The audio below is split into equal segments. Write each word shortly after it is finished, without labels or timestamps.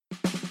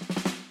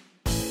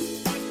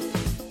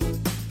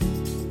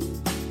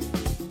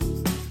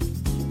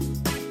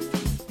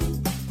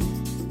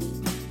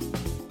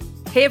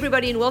Hey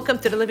everybody, and welcome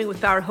to the Living with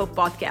Power Hope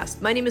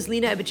podcast. My name is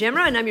Lena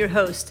Abijamra and I'm your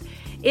host.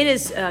 It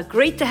is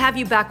great to have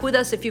you back with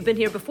us if you've been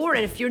here before,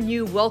 and if you're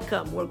new,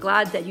 welcome. We're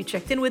glad that you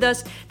checked in with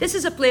us. This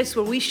is a place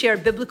where we share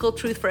biblical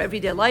truth for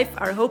everyday life.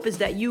 Our hope is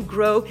that you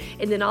grow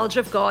in the knowledge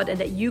of God and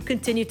that you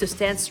continue to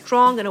stand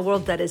strong in a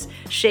world that is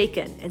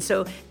shaken. And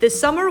so this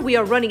summer, we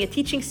are running a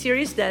teaching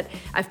series that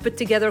I've put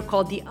together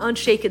called the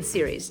Unshaken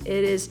series. It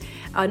is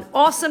an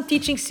awesome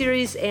teaching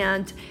series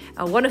and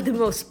one of the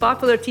most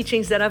popular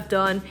teachings that I've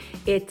done.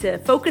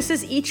 It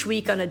focuses each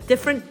week on a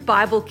different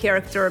Bible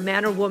character,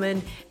 man or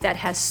woman, that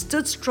has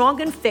stood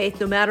strong in faith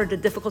no matter the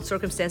difficult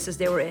circumstances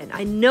they were in.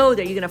 I know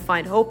that you're going to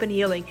find hope and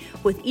healing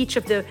with each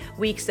of the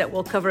weeks that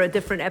we'll cover a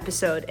different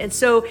episode. And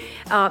so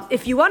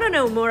if you want to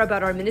know more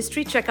about our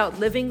ministry, check out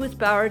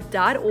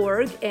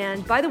livingwithpower.org.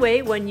 And by the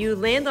way, when you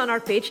land on our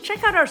page,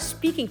 check out our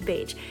speaking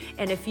page.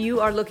 And if you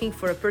are looking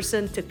for a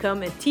person to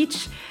come and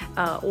teach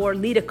or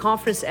lead a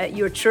conference at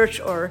your church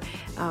or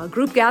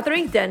group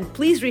gathering, then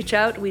please reach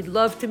out. We'd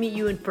love to meet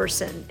you in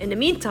person. In the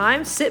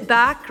meantime, sit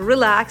back,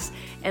 relax,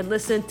 and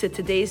listen to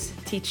today's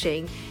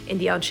teaching in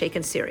the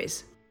Unshaken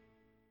series.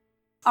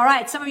 All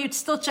right, some of you are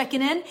still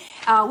checking in.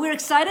 We're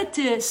excited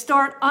to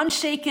start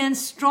Unshaken,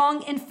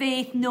 Strong in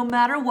Faith, No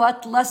Matter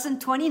What, Lesson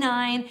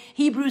 29,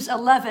 Hebrews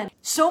 11.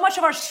 So much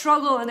of our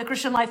struggle in the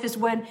Christian life is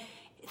when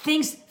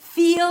things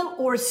feel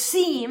or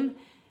seem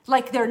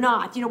like they're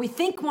not. You know, we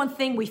think one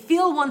thing, we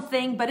feel one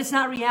thing, but it's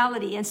not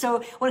reality. And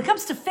so when it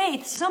comes to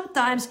faith,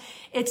 sometimes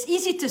it's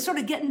easy to sort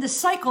of get in this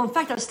cycle. In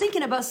fact, I was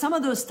thinking about some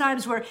of those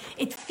times where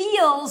it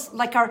feels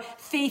like our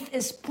faith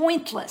is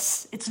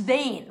pointless. It's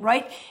vain,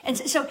 right? And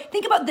so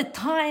think about the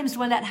times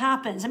when that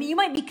happens. I mean, you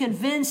might be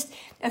convinced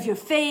of your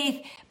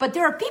faith, but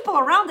there are people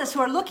around us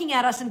who are looking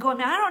at us and going,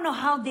 man, I don't know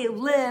how they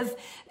live.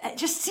 It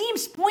just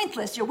seems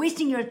pointless. You're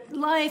wasting your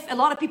life. A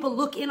lot of people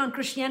look in on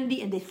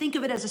Christianity and they think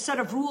of it as a set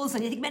of rules.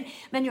 And you think,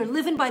 man, you're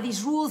living by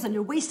these rules and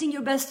you're wasting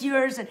your best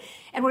years. And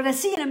we're going to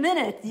see in a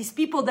minute, these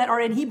people that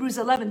are in Hebrews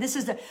 11, this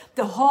is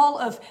the hall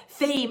of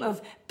fame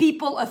of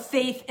people of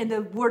faith in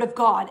the Word of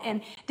God.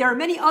 And there are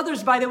many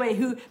others, by the way,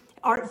 who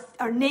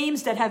are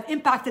names that have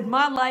impacted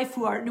my life,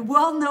 who are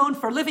well known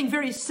for living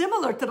very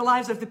similar to the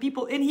lives of the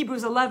people in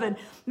Hebrews 11,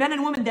 men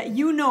and women that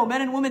you know,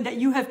 men and women that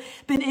you have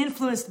been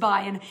influenced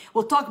by. And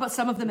we'll talk about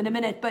some of them in a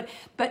minute. But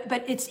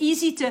it's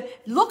easy to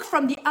look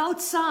from the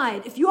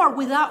outside. If you are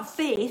without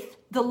faith,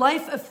 the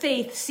life of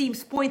faith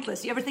seems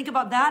pointless. You ever think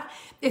about that?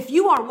 If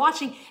you are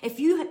watching, if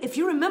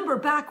you remember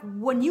back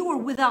when you were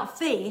without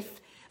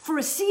faith for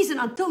a season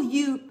until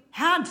you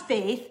had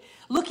faith,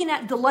 looking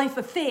at the life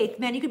of faith,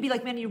 man, you could be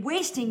like, man, you're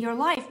wasting your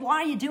life. Why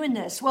are you doing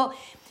this? Well,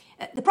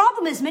 the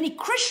problem is many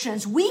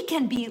Christians, we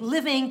can be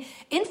living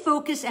in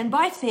focus and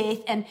by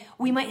faith, and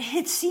we might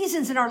hit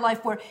seasons in our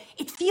life where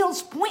it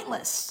feels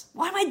pointless.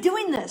 Why am I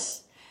doing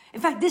this? In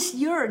fact, this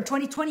year in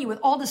 2020, with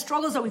all the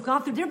struggles that we've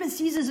gone through, there have been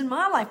seasons in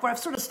my life where I've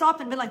sort of stopped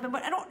and been like,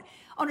 but I don't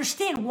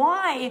understand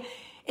why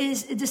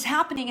is this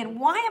happening, and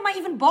why am I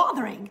even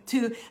bothering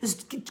to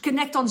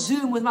connect on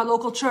Zoom with my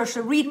local church,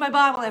 to read my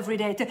Bible every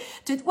day,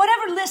 to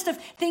whatever list of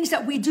things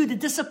that we do, the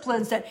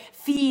disciplines that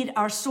feed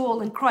our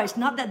soul in Christ.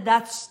 Not that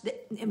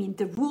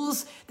the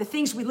rules, the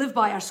things we live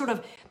by are sort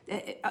of,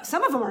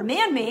 some of them are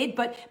man-made,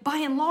 but by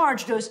and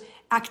large, those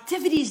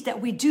activities that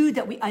we do,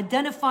 that we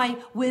identify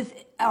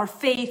with our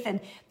faith,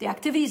 and the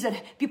activities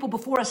that people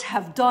before us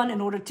have done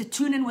in order to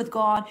tune in with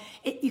God,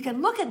 you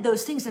can look at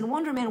those things and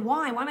wonder, man,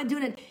 why am I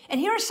doing it? And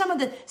here are some of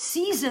the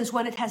seasons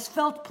when it has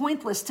felt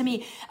pointless to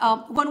me.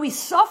 When we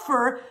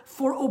suffer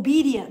for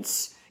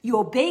obedience. You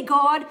obey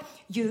God,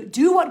 you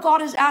do what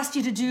God has asked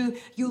you to do,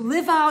 you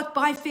live out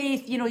by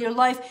faith, your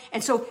life.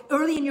 And so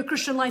early in your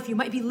Christian life, you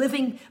might be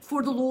living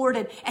for the Lord.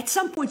 And at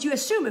some point you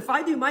assume, if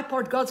I do my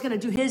part, God's going to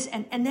do his.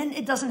 And then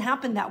it doesn't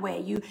happen that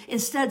way. You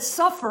instead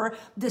suffer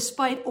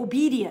despite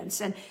obedience.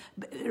 And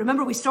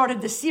remember, we started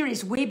this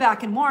series way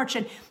back in March.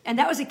 And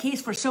that was the case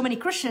for so many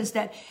Christians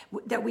that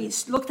we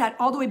looked at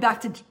all the way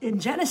back to in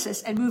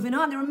Genesis and moving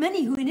on. There were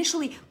many who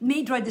initially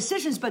made right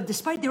decisions, but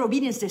despite their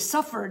obedience, they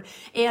suffered.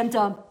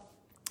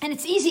 And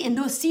it's easy in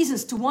those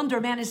seasons to wonder,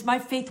 man, is my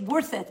faith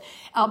worth it?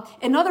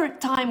 Another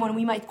time when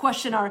we might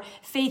question our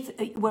faith,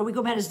 where we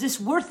go, man, is this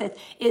worth it?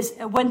 Is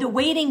when the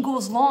waiting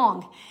goes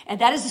long. And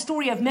that is the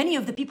story of many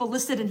of the people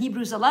listed in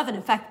Hebrews 11.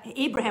 In fact,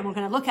 Abraham, we're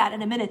going to look at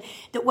in a minute,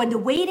 that when the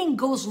waiting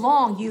goes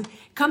long, you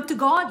come to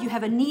God, you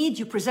have a need,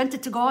 you present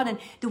it to God, and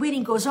the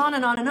waiting goes on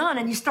and on and on.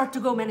 And you start to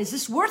go, man, is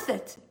this worth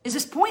it? Is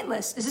this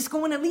pointless? Is this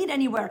going to lead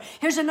anywhere?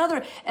 Here's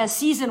another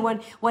season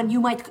when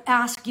you might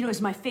ask,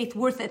 is my faith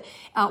worth it?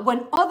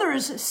 When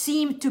others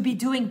seem to be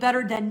doing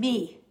better than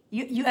me.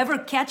 You ever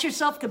catch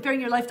yourself comparing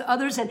your life to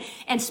others? And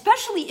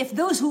especially if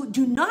those who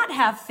do not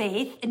have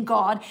faith in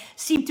God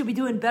seem to be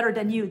doing better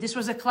than you. This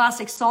was a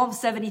classic, Psalm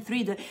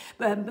 73.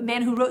 The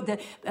man who wrote the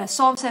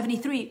Psalm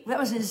 73, that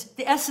was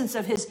the essence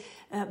of his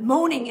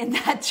moaning in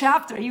that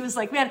chapter. He was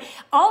like, man,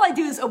 all I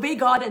do is obey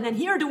God, and then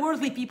here are the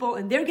worldly people,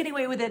 and they're getting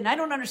away with it, and I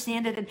don't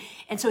understand it.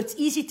 And so it's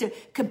easy to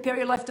compare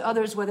your life to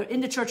others, whether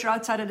in the church or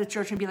outside of the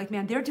church, and be like,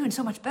 man, they're doing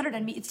so much better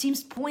than me. It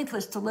seems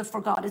pointless to live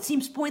for God. It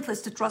seems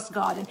pointless to trust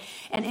God.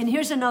 And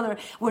here's another.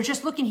 We're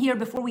just looking here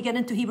before we get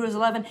into Hebrews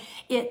 11.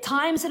 At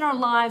times in our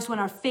lives when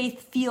our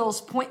faith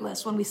feels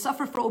pointless, when we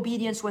suffer for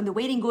obedience, when the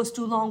waiting goes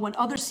too long, when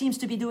others seems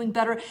to be doing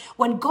better,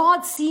 when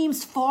God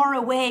seems far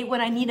away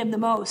when I need him the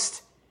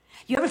most.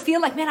 You ever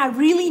feel like, man, I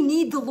really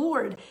need the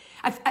Lord?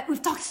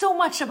 We've talked so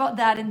much about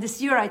that in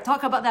this year. I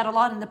talk about that a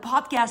lot in the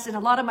podcast and a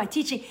lot of my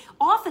teaching.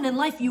 Often in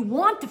life, you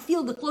want to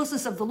feel the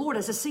closeness of the Lord.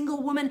 As a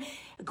single woman,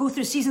 go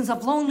through seasons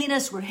of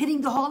loneliness. We're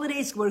hitting the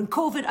holidays. We're in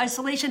COVID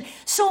isolation.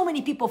 So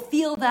many people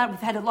feel that. We've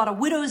had a lot of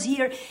widows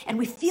here, and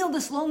we feel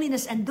this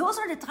loneliness. And those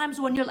are the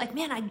times when you're like,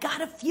 man, I got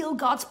to feel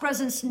God's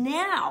presence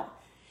now.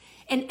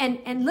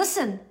 And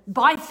listen,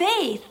 by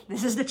faith,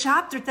 this is the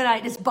chapter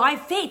tonight, it's by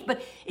faith,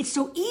 but it's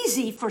so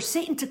easy for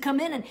Satan to come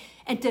in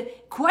and to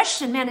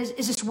question, man, is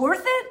this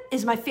worth it?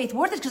 Is my faith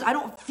worth it? Because I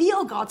don't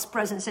feel God's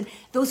presence. And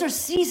those are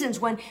seasons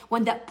when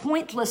that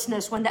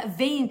pointlessness, when that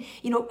vain,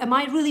 am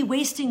I really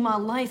wasting my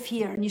life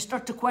here? And you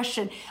start to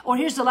question. Or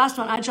here's the last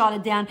one I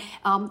jotted down,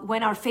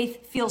 when our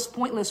faith feels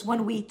pointless,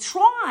 when we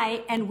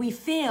try and we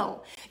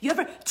fail. You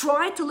ever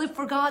try to live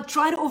for God,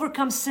 try to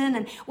overcome sin,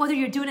 and whether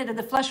you're doing it in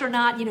the flesh or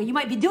not, you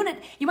might be doing it,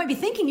 you might be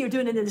thinking you're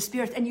doing it in the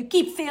spirit, and you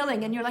keep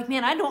failing, and you're like,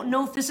 man, I don't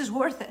know if this is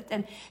worth it.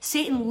 And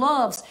Satan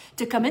loves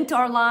to come into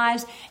our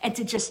lives and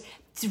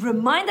to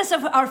remind us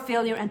of our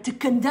failure and to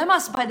condemn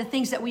us by the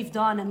things that we've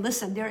done. And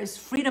listen, there is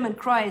freedom in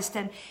Christ,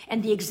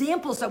 and the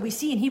examples that we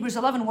see in Hebrews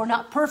 11 were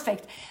not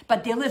perfect,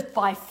 but they lived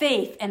by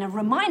faith. And a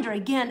reminder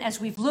again, as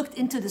we've looked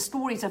into the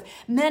stories of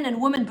men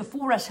and women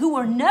before us who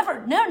were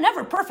never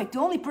perfect. The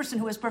only person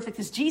who is perfect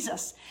is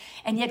Jesus.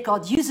 And yet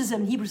God uses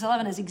them in Hebrews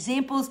 11 as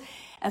examples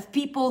of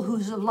people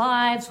whose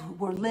lives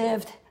were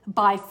lived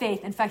by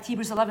faith. In fact,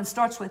 Hebrews 11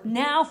 starts with,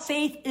 now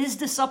faith is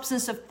the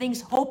substance of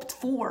things hoped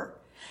for.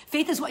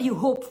 Faith is what you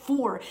hope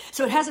for.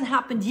 So it hasn't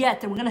happened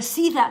yet. And we're going to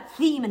see that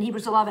theme in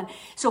Hebrews 11.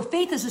 So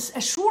faith is this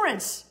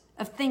assurance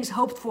of things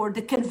hoped for,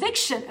 the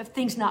conviction of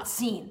things not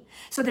seen.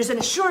 So there's an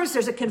assurance,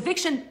 there's a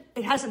conviction,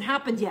 it hasn't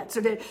happened yet.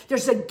 So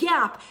there's a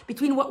gap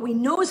between what we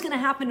know is going to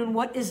happen and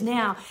what is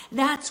now.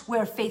 That's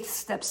where faith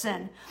steps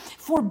in.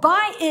 For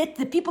by it,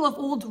 the people of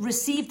old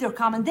received their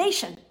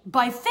commendation.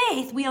 By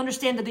faith, we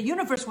understand that the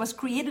universe was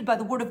created by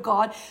the word of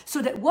God,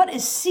 so that what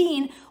is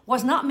seen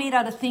was not made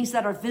out of things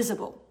that are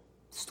visible.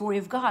 The story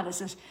of God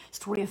is a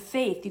story of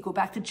faith. You go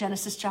back to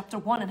Genesis chapter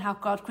 1 and how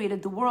God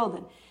created the world.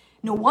 And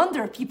no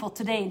wonder people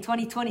today in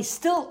 2020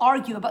 still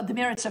argue about the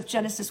merits of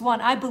Genesis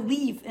 1. I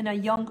believe in a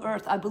young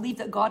earth. I believe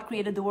that God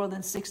created the world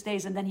in 6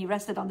 days and then he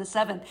rested on the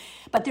seventh.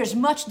 But there's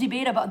much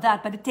debate about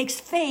that. But it takes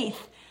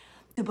faith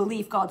to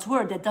believe God's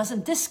word. That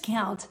doesn't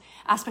discount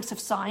aspects of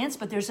science,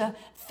 but there's a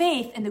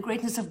faith in the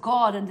greatness of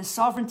God and the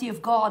sovereignty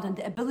of God and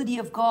the ability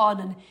of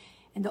God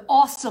and the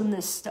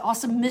awesomeness, the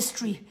awesome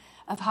mystery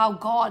of how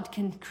God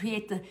can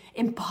create the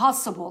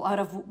impossible out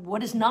of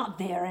what is not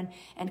there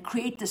and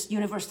create this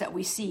universe that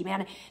we see.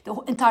 Man, the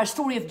entire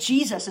story of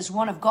Jesus is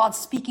one of God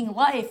speaking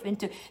life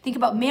into. Think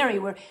about Mary.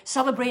 We're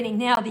celebrating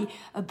now the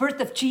birth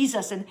of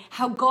Jesus and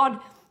how God,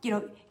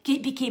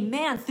 became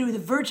man through the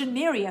Virgin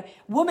Mary, a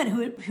woman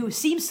who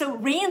seems so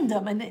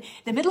random in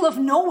the middle of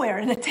nowhere,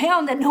 in a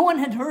town that no one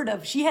had heard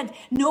of. She had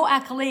no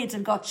accolades,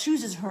 and God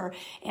chooses her,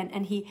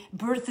 and he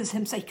births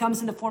himself. He comes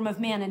in the form of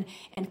man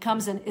and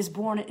comes and is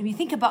born. And you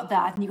think about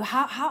that, and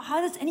how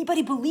does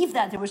anybody believe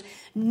that? There was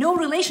no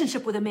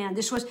relationship with a man.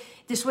 This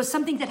was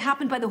something that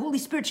happened by the Holy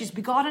Spirit. She's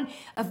begotten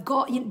of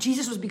God.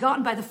 Jesus was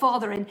begotten by the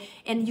Father,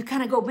 and you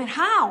kind of go, man,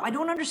 how? I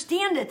don't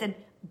understand it. And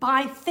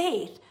by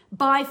faith.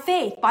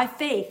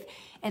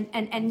 And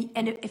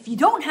if you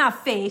don't have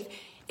faith,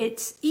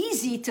 it's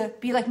easy to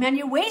be like, man,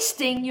 you're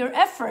wasting your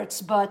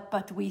efforts.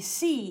 But we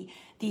see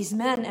these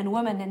men and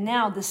women, and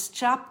now this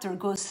chapter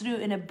goes through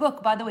in a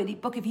book. By the way, the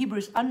book of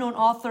Hebrews, unknown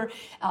author,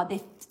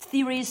 the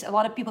theories, a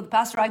lot of people, the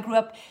pastor I grew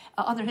up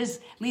under his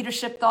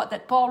leadership thought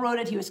that Paul wrote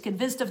it. He was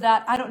convinced of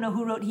that. I don't know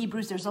who wrote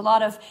Hebrews. There's a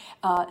lot of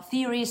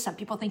theories. Some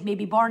people think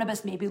maybe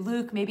Barnabas, maybe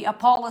Luke, maybe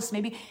Apollos,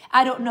 maybe,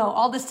 I don't know.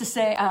 All this to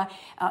say,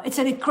 it's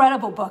an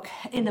incredible book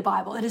in the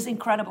Bible. It is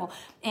incredible.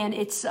 And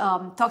it's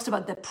talks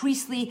about the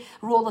priestly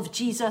role of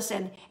Jesus,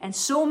 and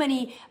so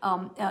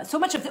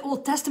much of the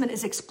Old Testament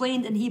is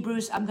explained in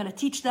Hebrews. I'm going to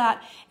teach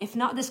that. If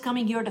not this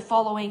coming year, the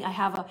following, I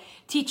have a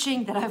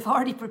teaching that I've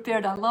already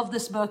prepared. I love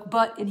this book.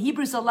 But in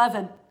Hebrews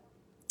 11,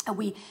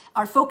 we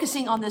are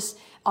focusing on this,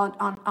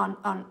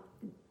 on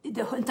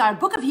the entire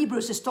book of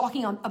Hebrews is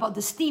talking about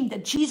this theme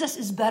that Jesus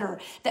is better,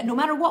 that no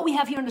matter what we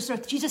have here on this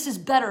earth, Jesus is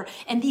better.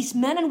 And these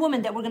men and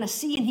women that we're going to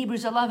see in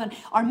Hebrews 11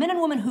 are men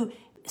and women who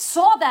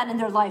saw that in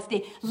their life.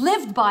 They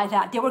lived by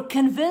that. They were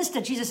convinced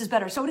that Jesus is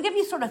better. So I'm going to give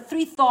you sort of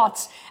 3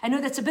 thoughts. I know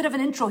that's a bit of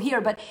an intro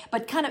here, but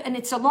kind of, and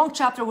it's a long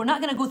chapter. We're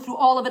not going to go through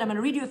all of it. I'm going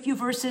to read you a few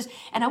verses,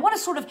 and I want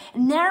to sort of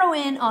narrow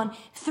in on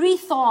 3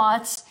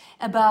 thoughts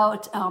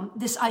about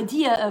this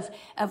idea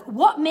of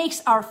what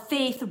makes our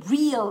faith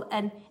real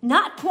and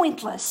not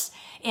pointless,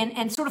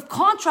 and sort of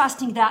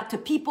contrasting that to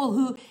people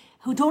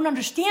who don't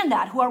understand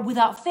that, who are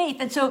without faith.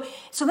 And so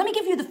let me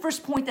give you the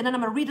first point, and then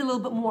I'm going to read a little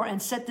bit more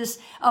and set this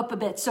up a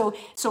bit. So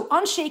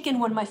unshaken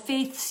when my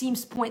faith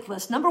seems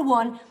pointless. Number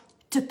 1,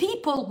 to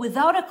people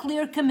without a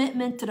clear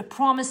commitment to the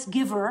promise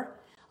giver,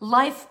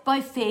 life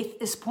by faith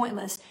is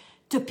pointless.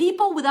 To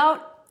people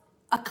without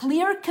a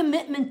clear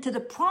commitment to the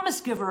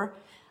promise giver,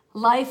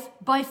 life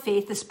by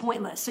faith is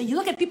pointless. So you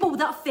look at people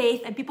without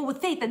faith and people with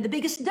faith, and the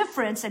biggest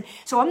difference, and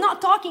so I'm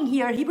not talking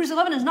here, Hebrews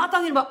 11 is not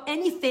talking about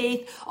any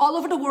faith all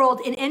over the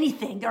world in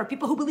anything. There are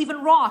people who believe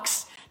in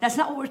rocks. That's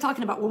not what we're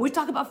talking about. When we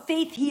talk about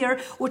faith here,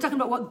 we're talking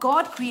about what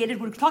God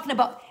created. We're talking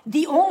about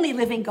the only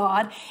living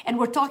God, and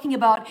we're talking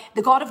about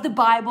the God of the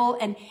Bible,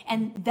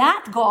 and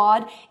that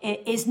God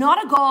is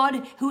not a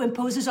God who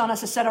imposes on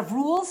us a set of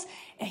rules.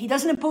 He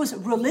doesn't impose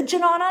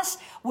religion on us.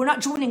 We're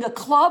not joining a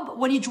club.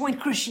 When you join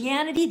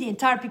Christianity, the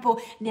entire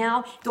people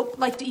now don't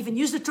like to even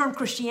use the term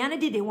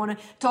Christianity. They want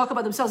to talk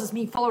about themselves as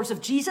being followers of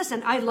Jesus.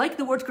 And I like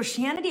the word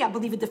Christianity. I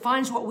believe it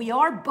defines what we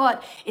are,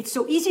 but it's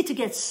so easy to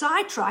get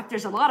sidetracked.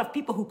 There's a lot of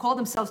people who call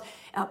themselves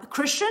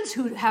Christians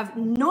who have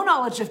no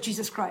knowledge of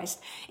Jesus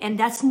Christ. And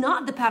that's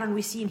not the pattern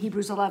we see in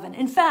Hebrews 11.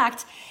 In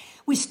fact,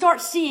 we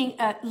start seeing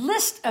a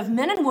list of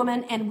men and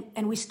women,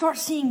 and we start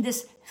seeing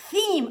this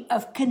theme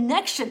of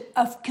connection,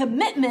 of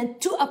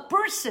commitment to a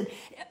person.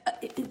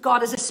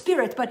 God is a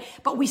spirit,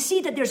 but we see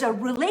that there's a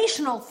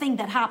relational thing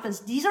that happens.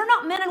 These are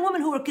not men and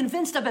women who are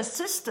convinced of a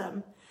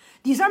system.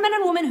 These are men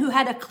and women who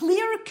had a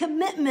clear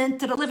commitment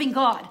to the living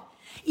God,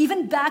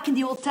 even back in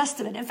the Old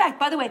Testament. In fact,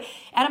 by the way,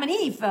 Adam and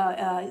Eve,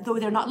 though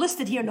they're not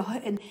listed here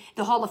in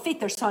the Hall of Faith,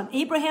 their son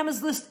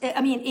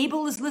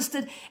Abel is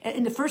listed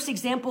in the first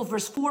example,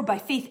 verse 4. By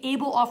faith,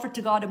 Abel offered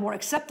to God a more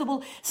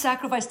acceptable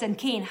sacrifice than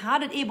Cain. How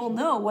did Abel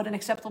know what an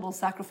acceptable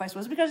sacrifice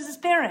was? Because his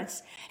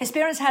parents. His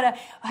parents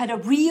had a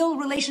real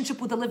relationship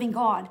with the living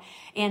God,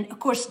 and of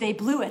course they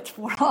blew it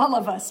for all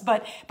of us.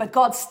 But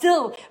God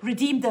still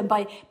redeemed them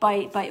by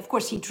of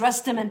course He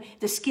dressed them in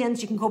the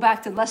skins. You can go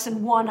back to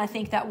lesson 1, I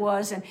think that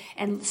was,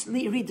 and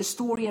read the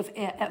story of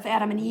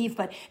Adam and Eve,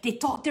 but they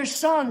taught their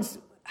sons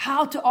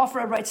how to offer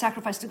a right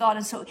sacrifice to God.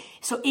 And so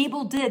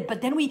Abel did.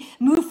 But then we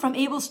move from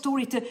Abel's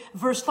story to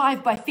verse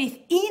 5. By faith,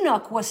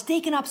 Enoch was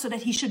taken up so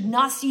that he should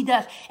not see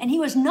death. And he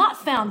was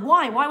not found.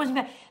 Why? Why wasn't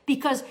he found?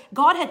 Because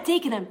God had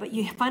taken him. But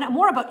you find out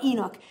more about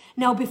Enoch.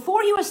 Now,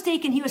 before he was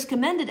taken, he was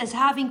commended as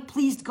having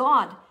pleased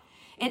God.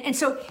 And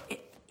so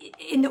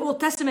in the Old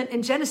Testament,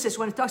 in Genesis,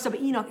 when it talks about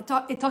Enoch,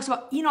 it talks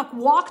about Enoch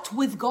walked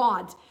with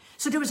God.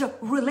 So there was a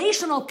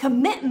relational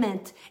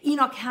commitment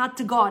Enoch had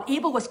to God.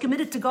 Abel was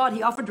committed to God.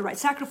 He offered the right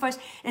sacrifice.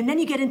 And then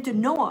you get into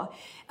Noah.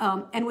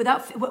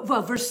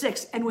 Verse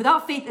 6, and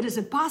without faith, it is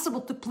impossible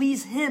to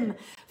please him.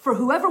 For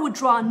whoever would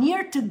draw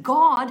near to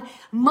God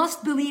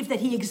must believe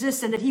that he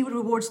exists and that he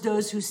rewards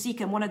those who seek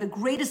him. One of the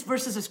greatest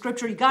verses of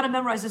scripture. You got to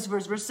memorize this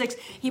verse, verse 6,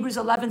 Hebrews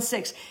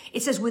 11:6.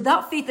 It says,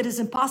 without faith, it is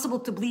impossible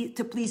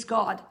to please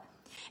God.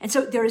 And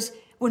so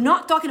we're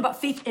not talking about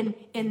faith in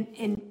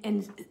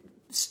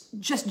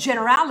just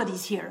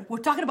generalities here. We're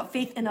talking about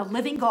faith in a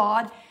living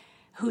God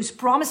whose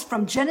promise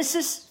from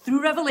Genesis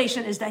through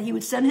Revelation is that he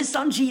would send his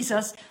son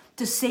Jesus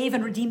to save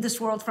and redeem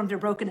this world from their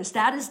brokenness.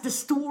 That is the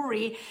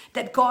story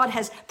that God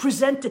has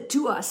presented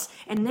to us.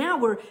 And now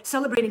we're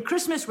celebrating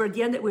Christmas. We're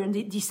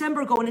in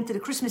December, going into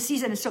the Christmas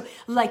season. And so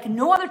like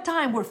no other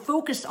time, we're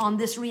focused on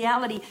this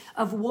reality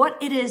of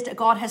what it is that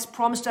God has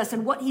promised us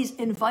and what he's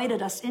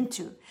invited us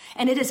into.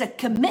 And it is a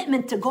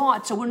commitment to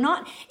God. So we're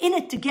not in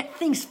it to get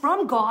things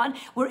from God.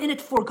 We're in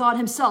it for God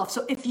himself.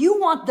 So if you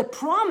want the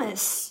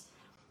promise,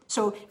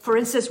 so, for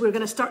instance, we're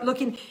going to start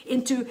looking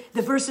into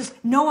the verses.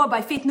 Noah,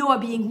 by faith, Noah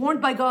being warned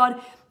by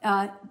God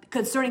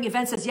concerning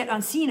events as yet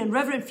unseen, in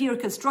reverent fear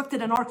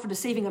constructed an ark for the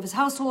saving of his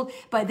household.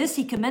 By this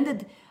he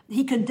condemned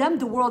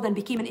the world and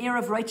became an heir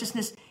of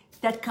righteousness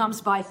that comes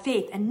by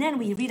faith. And then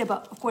we read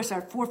about, of course,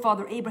 our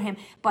forefather Abraham.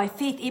 By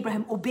faith,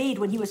 Abraham obeyed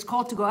when he was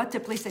called to go out to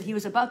a place that he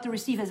was about to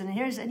receive as an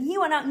inheritance. And he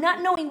went out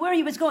not knowing where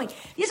he was going.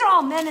 These are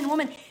all men and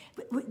women.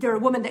 There are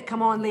women that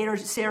come on later,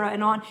 Sarah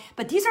and on.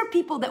 But these are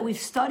people that we've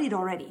studied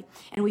already.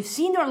 And we've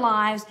seen their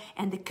lives.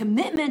 And the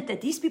commitment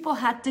that these people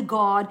had to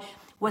God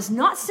was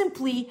not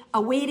simply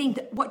awaiting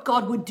what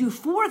God would do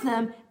for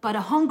them, but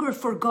a hunger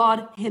for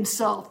God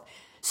himself.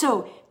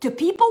 So, to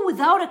people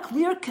without a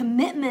clear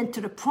commitment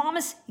to the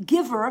promise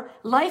giver,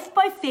 life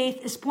by faith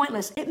is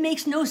pointless. It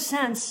makes no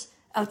sense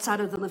outside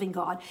of the living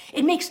God.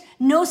 It makes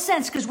no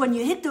sense because when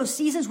you hit those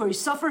seasons where you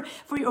suffer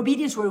for your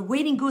obedience, where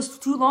waiting goes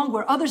too long,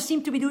 where others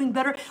seem to be doing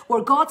better,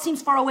 where God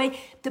seems far away,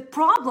 the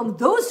problem,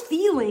 those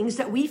feelings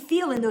that we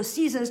feel in those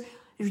seasons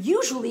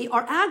usually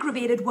are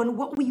aggravated when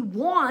what we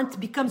want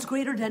becomes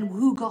greater than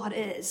who God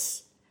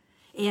is.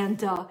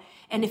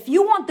 And if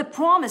you want the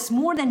promise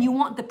more than you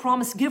want the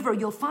promise giver,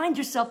 you'll find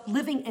yourself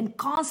living in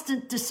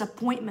constant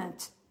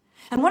disappointment.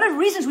 And one of the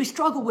reasons we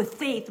struggle with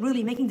faith,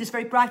 really making this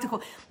very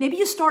practical, maybe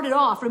you started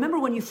off, remember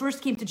when you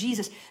first came to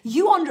Jesus,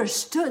 you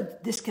understood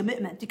this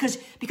commitment because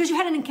you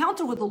had an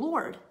encounter with the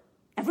Lord.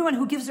 Everyone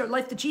who gives their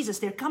life to Jesus,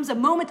 there comes a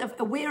moment of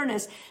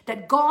awareness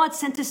that God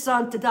sent his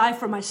son to die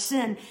for my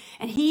sin.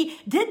 And he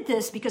did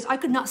this because I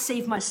could not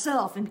save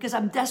myself and because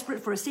I'm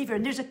desperate for a savior.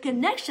 And there's a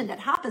connection that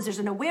happens. There's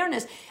an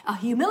awareness, a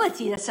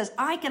humility that says,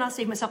 I cannot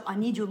save myself. I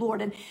need you,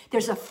 Lord. And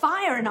there's a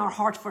fire in our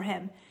heart for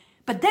him.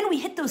 But then we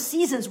hit those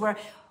seasons where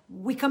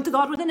we come to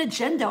God with an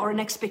agenda or an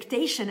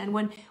expectation. And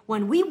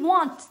when we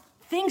want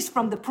things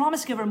from the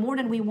promise giver more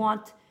than we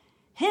want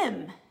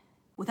him,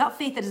 without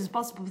faith, it is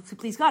impossible to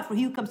please God. For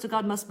he who comes to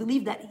God must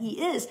believe that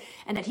he is,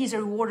 and that he's a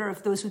rewarder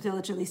of those who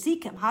diligently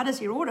seek him. How does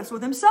he reward us?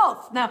 With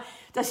himself. Now,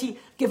 does he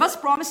give us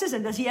promises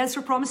and does he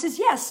answer promises?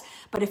 Yes.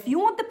 But if you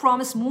want the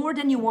promise more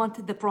than you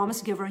want the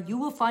promise giver, you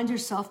will find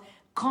yourself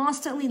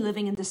constantly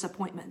living in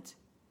disappointment.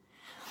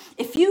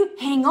 If you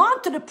hang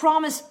on to the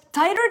promise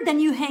tighter than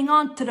you hang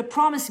on to the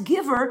promise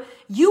giver,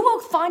 you will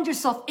find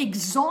yourself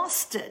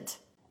exhausted.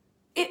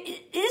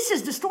 This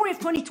is the story of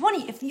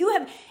 2020. If you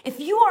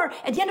are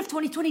at the end of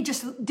 2020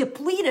 just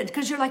depleted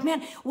because you're like,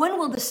 man, when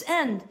will this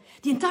end?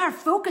 The entire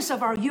focus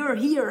of our year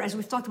here, as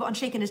we've talked about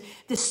Unshaken, is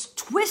this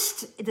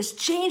twist, this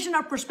change in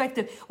our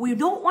perspective. We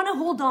don't want to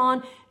hold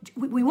on.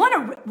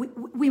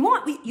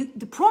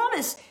 The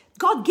promise,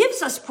 God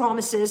gives us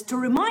promises to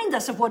remind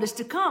us of what is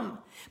to come.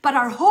 But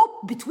our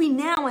hope between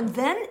now and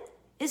then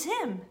is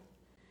him.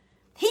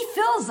 He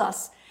fills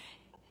us.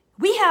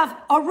 We have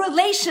a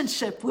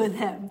relationship with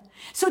him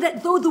so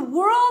that though the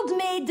world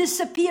may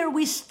disappear,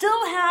 we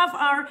still have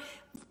our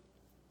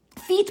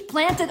feet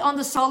planted on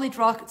the solid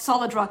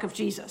rock of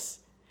Jesus.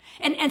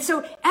 And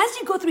so as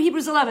you go through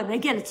Hebrews 11,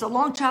 again, it's a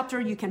long chapter.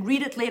 You can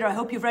read it later. I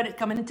hope you've read it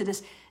coming into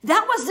this.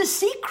 That was the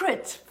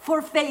secret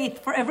for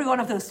faith for every one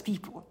of those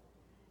people.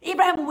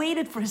 Abraham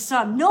waited for his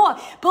son.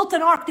 Noah built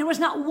an ark. There was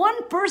not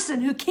one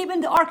person who came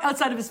in the ark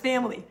outside of his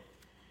family.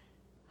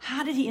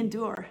 How did he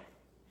endure?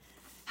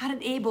 How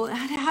did Abel,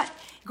 how did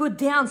go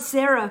down?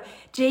 Sarah,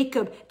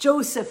 Jacob,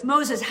 Joseph,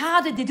 Moses.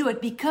 How did they do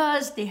it?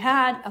 Because they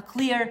had a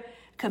clear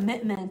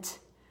commitment.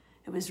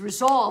 It was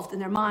resolved in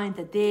their mind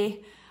that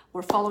they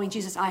were following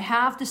Jesus. I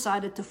have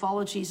decided to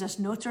follow Jesus.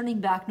 No turning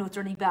back, no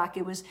turning back.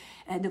 It was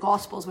in the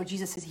Gospels where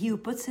Jesus says, he who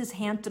puts his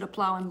hand to the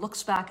plow and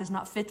looks back is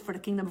not fit for the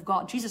kingdom of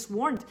God. Jesus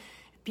warned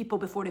people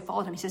before they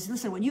followed him. He says,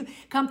 listen, when you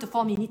come to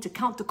follow me, you need to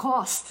count the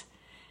cost.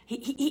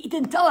 He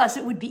didn't tell us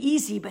it would be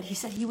easy, but he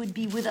said he would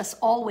be with us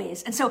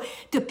always. And so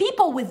to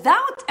people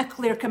without a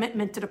clear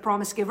commitment to the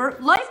promise giver,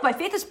 life by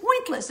faith is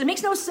pointless. It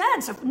makes no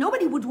sense.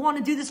 Nobody would want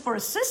to do this for a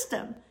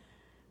system.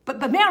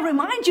 But may I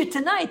remind you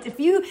tonight, if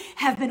you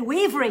have been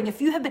wavering,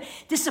 if you have been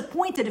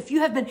disappointed, if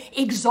you have been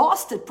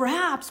exhausted,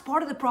 perhaps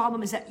part of the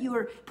problem is that you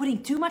are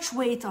putting too much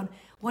weight on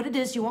what it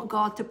is you want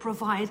God to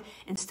provide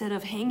instead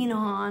of hanging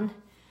on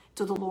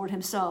to the Lord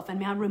himself. And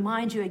may I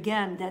remind you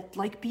again that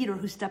like Peter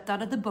who stepped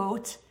out of the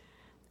boat,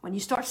 when you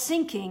start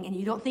sinking and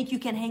you don't think you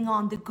can hang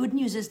on, the good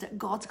news is that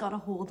God's got a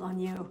hold on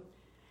you.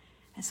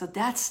 And so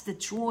that's the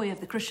joy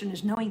of the Christian,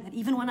 is knowing that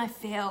even when I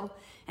fail,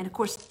 and of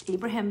course,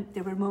 Abraham,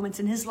 there were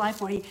moments in his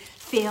life where he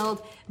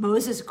failed.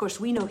 Moses, of course,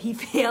 we know he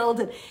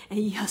failed and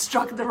he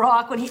struck the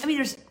rock.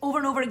 There's over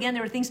and over again,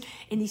 there are things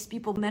in these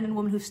people, men and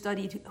women who we've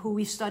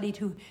studied,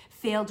 who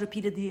failed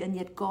repeatedly, and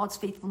yet God's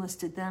faithfulness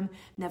to them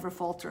never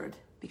faltered.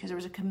 Because there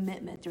was a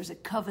commitment, there was a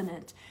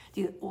covenant.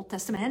 The Old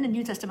Testament and the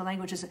New Testament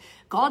language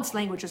God's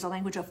language is a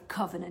language of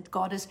covenant.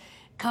 God is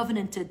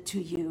covenanted to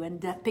you.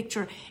 And that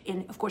picture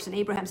of course, in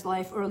Abraham's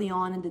life early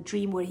on in the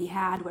dream where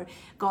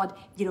God,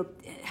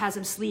 has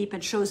him sleep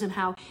and shows him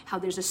how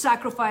there's a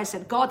sacrifice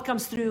and God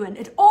comes through, and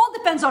it all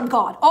depends on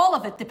God. All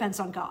of it depends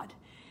on God.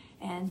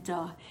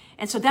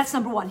 And so that's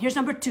number one. Here's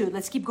number two.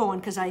 Let's keep going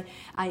because I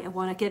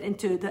want to get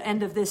into the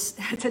end of this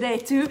today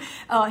too.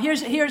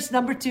 Here's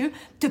number two.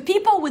 To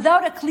people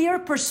without a clear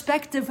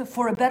perspective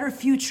for a better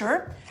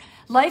future,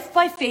 life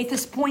by faith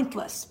is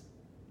pointless.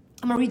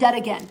 I'm going to read that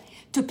again.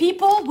 To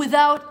people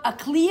without a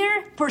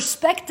clear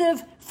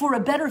perspective for a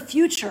better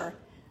future,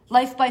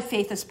 life by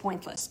faith is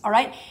pointless. All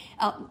right?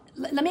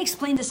 Let me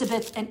explain this a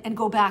bit and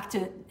go back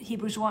to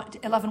Hebrews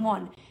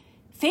 11:1.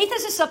 Faith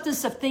is the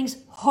substance of things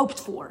hoped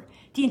for.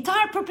 The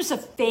entire purpose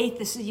of faith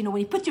is,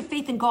 when you put your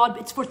faith in God,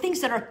 it's for things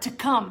that are to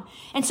come.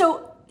 And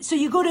so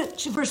you go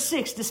to verse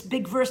 6, this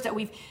big verse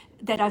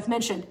that I've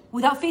mentioned.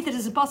 Without faith, it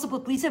is impossible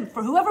to please him.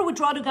 For whoever would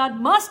draw to God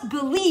must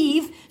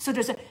believe, so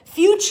there's a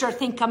future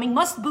thing coming,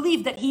 must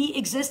believe that he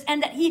exists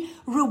and that he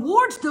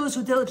rewards those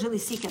who diligently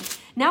seek him.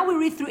 Now we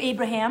read through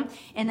Abraham,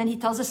 and then he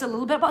tells us a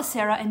little bit about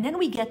Sarah, and then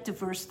we get to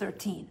verse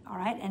 13, all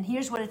right? And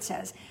here's what it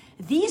says.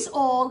 These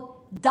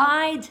all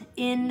died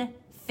in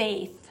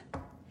faith.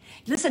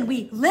 Listen,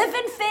 we live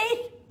in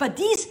faith, but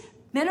these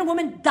men and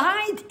women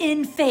died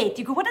in faith.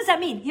 You go, what does that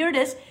mean? Here it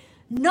is.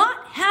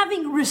 Not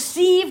having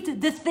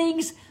received the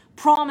things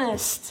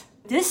promised.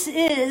 This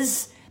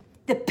is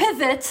the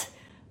pivot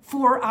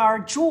for our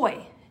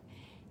joy.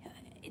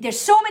 there's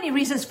so many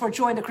reasons for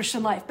joy in the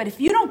Christian life, but if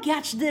you don't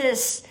catch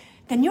this,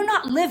 then you're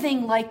not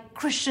living like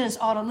Christians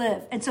ought to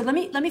live. And so let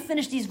me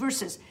finish these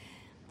verses.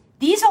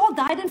 These all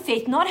died in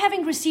faith, not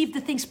having received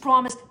the things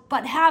promised,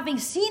 but having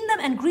seen them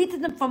and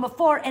greeted them from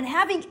afar, and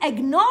having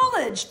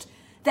acknowledged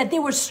that they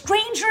were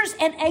strangers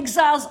and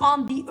exiles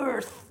on the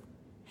earth.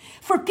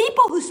 For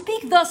people who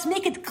speak thus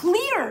make it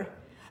clear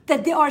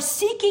that they are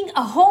seeking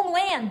a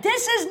homeland.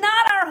 This is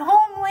not our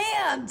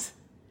homeland.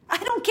 I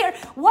don't care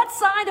what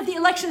side of the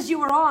elections you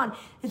were on.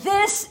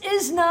 This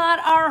is not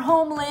our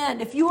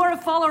homeland. If you are a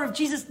follower of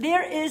Jesus,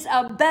 there is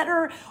a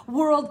better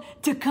world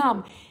to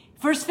come.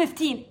 Verse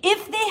 15,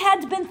 if they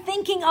had been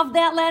thinking of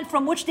that land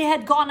from which they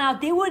had gone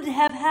out, they would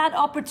have had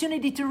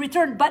opportunity to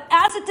return. But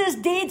as it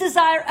is, they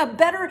desire a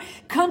better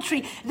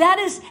country, that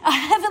is a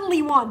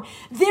heavenly one.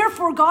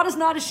 Therefore, God is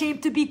not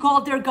ashamed to be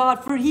called their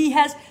God, for he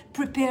has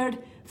prepared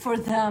for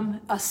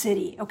them a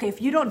city. Okay, if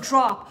you don't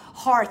drop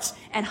hearts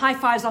and high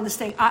fives on this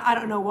thing, I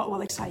don't know what will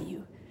excite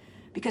you.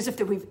 Because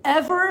if we've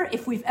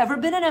ever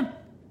been in a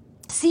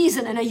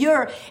season, in a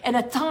year, in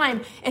a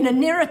time, in a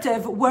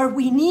narrative where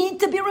we need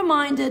to be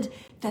reminded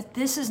that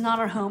this is not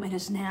our home, it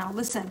is now.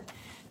 Listen,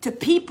 to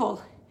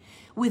people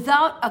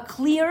without a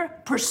clear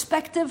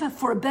perspective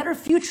for a better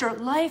future,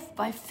 life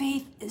by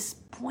faith is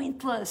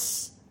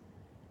pointless.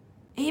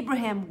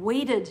 Abraham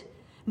waited.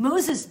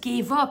 Moses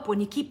gave up. When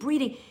you keep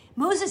reading,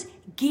 Moses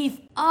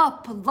gave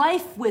up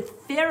life with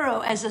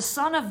Pharaoh as a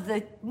son of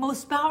the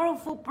most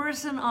powerful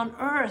person on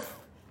earth.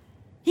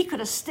 He could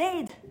have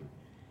stayed.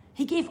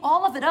 He gave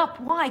all of it up.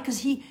 Why? Because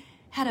he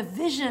had a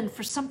vision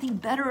for something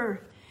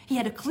better. He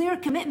had a clear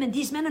commitment.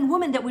 These men and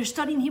women that we're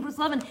studying in Hebrews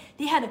 11,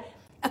 they had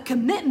a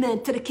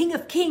commitment to the King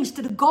of Kings,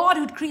 to the God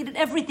who created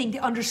everything. They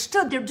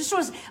understood. This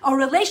was a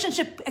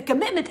relationship. A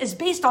commitment is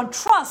based on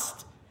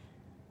trust.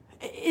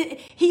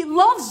 He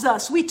loves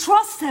us. We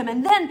trust him.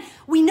 And then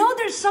we know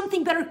there's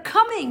something better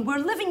coming. We're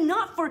living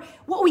not for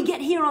what we get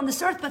here on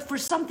this earth, but for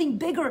something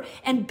bigger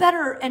and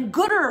better and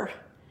gooder.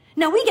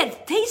 Now we get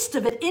a taste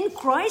of it in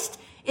Christ.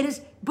 It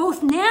is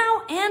both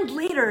now and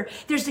later.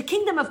 There's the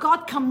kingdom of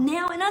God come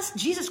now in us.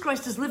 Jesus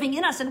Christ is living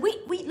in us. And we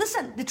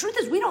listen, the truth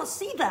is we don't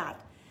see that.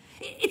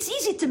 It's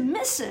easy to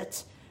miss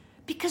it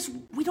because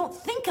we don't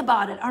think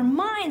about it. Our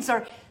minds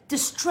are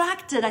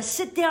distracted. I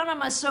sit down on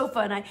my sofa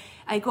and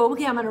I go,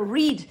 okay, I'm going to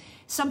read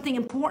something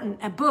important,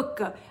 a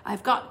book.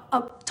 I've got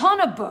a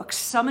ton of books,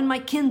 some in my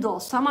Kindle,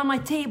 some on my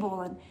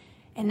table.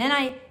 And then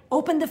I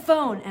open the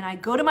phone and I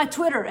go to my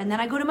Twitter and then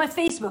I go to my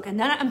Facebook. And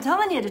then I'm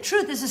telling you the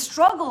truth, is a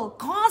struggle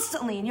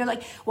constantly. And you're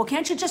like, well,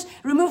 can't you just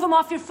remove them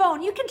off your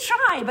phone? You can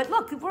try. But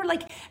look, we're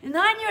like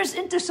 9 years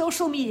into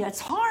social media. It's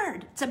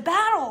hard. It's a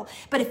battle.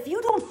 But if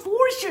you don't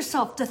force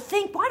yourself to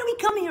think, why do we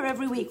come here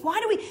every week? Why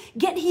do we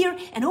get here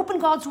and open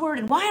God's word?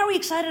 And why are we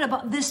excited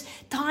about this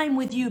time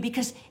with you?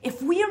 Because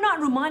if we are not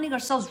reminding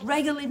ourselves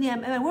regularly,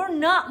 and we're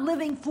not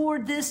living for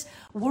this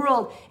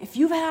world, if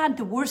you've had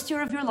the worst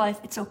year of your life,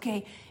 it's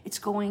okay. It's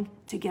going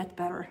to get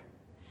better.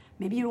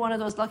 Maybe you're one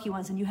of those lucky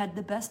ones and you had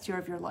the best year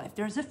of your life.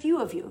 There's a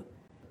few of you.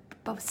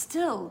 But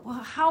still,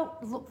 well, how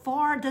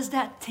far does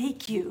that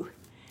take you?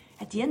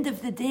 At the end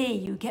of the day,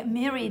 you get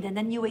married and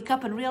then you wake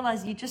up and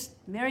realize you just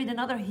married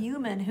another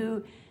human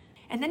who...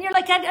 And then you're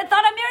like, I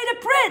thought I married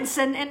a prince.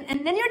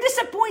 And then you're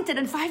disappointed.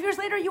 And 5 years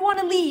later, you want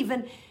to leave.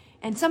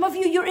 And some of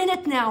you, you're in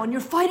it now and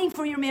you're fighting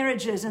for your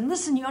marriages. And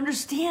listen, you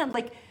understand,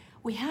 like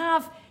we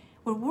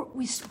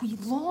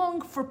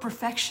long for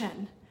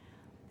perfection.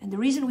 And the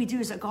reason we do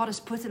is that God has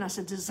put in us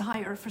a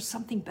desire for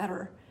something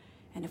better.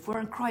 And if we're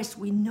in Christ,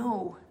 we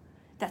know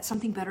that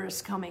something better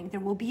is coming. There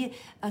will be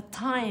a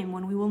time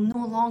when we will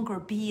no longer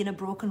be in a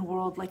broken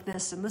world like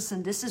this. And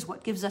listen, this is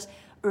what gives us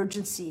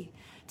urgency.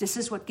 This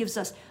is what gives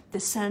us the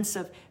sense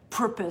of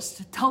purpose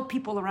to tell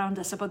people around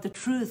us about the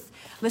truth.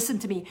 Listen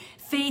to me.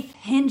 Faith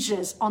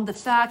hinges on the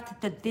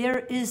fact that there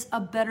is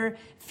a better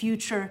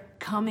future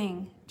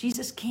coming.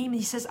 Jesus came and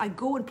he says, I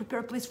go and prepare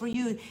a place for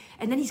you.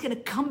 And then he's going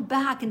to come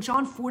back in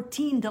John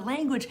 14, the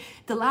language,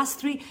 the last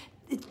three,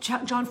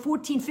 John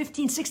 14,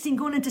 15, 16,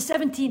 going into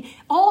 17,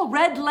 all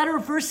red letter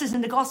verses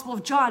in the Gospel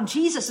of John.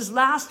 Jesus'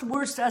 last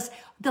words to us,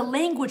 the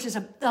language is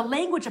a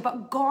language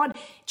about God,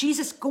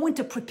 Jesus going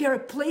to prepare a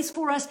place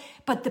for us.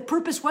 But the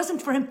purpose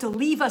wasn't for him to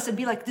leave us and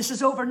be like, this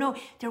is over. No,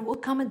 there will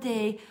come a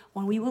day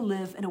when we will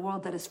live in a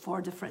world that is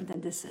far different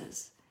than this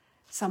is.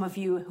 Some of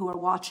you who are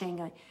watching,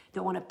 I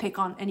don't want to pick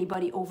on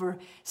anybody over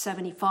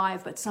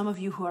 75, but some of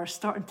you who are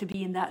starting to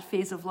be in that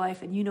phase of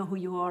life, and you know who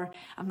you are.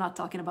 I'm not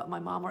talking about my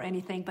mom or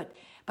anything, but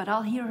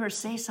I'll hear her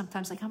say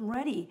sometimes, like, I'm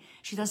ready.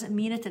 She doesn't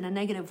mean it in a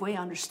negative way.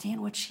 I understand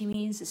what she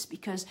means. It's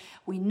because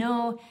we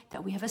know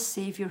that we have a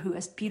Savior who,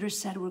 as Peter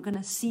said, we're going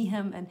to see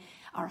him and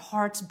our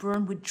hearts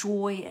burn with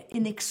joy,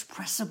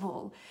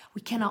 inexpressible.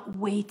 We cannot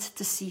wait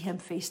to see him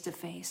face to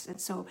face. And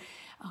so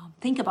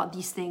think about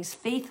these things.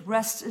 Faith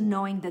rests in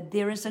knowing that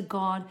there is a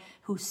God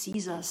who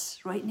sees us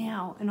right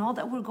now and all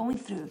that we're going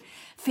through.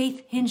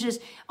 Faith hinges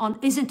on,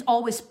 isn't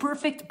always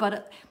perfect,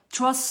 but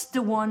trusts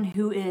the one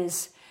who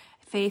is.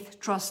 Faith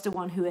trusts the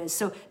one who is.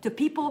 So to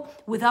people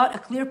without a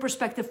clear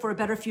perspective for a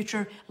better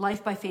future,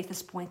 life by faith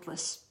is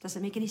pointless.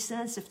 Doesn't make any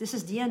sense. If this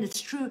is the end, it's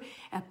true.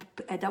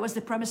 That was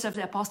the premise of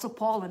the Apostle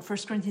Paul in 1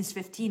 Corinthians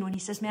 15 when he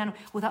says, man,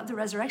 without the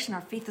resurrection,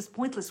 our faith is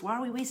pointless. Why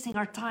are we wasting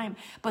our time?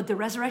 But the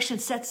resurrection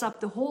sets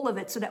up the whole of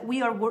it so that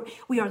we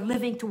are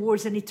living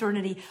towards an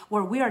eternity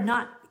where we are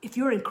not. If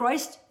you're in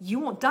Christ, you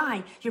won't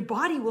die. Your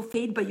body will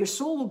fade, but your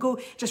soul will go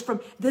just from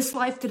this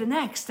life to the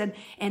next. And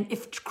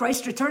if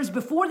Christ returns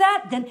before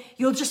that, then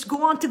you'll just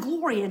go on to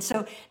glory. And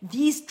so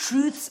these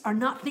truths are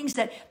not things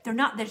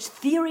there's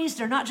theories.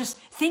 They're not just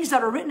things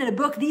that are written in a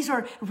book. These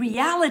are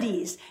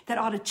realities that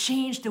ought to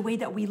change the way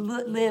that we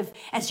live.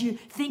 As you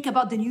think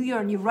about the new year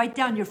and you write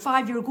down your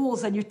 5-year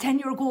goals and your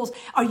 10-year goals,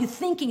 are you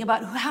thinking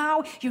about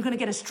how you're going to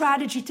get a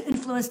strategy to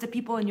influence the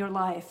people in your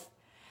life?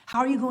 How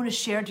are you going to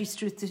share these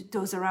truths to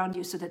those around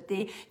you so that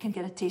they can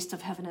get a taste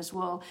of heaven as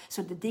well,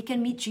 so that they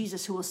can meet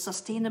Jesus who will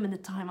sustain them in the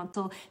time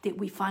until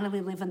we finally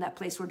live in that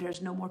place where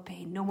there's no more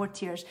pain, no more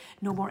tears,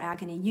 no more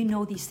agony. You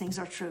know these things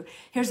are true.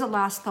 Here's the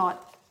last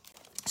thought.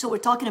 So we're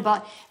talking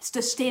about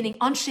standing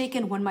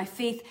unshaken when my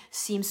faith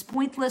seems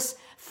pointless.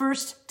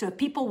 First, to a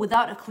people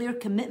without a clear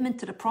commitment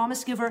to the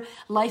promise giver,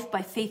 life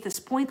by faith is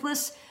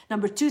pointless.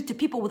 Number 2, to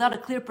people without a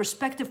clear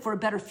perspective for a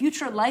better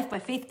future, life by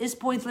faith is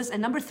pointless. And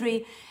number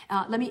 3,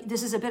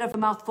 this is a bit of a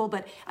mouthful,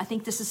 but I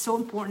think this is so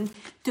important.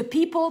 To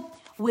people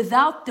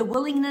without the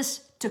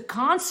willingness to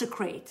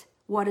consecrate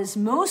what is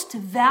most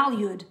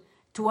valued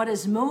to what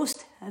is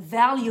most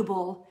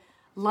valuable,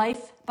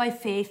 life by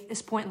faith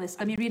is pointless.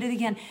 Let me read it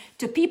again.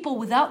 To people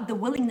without the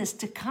willingness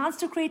to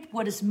consecrate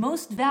what is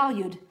most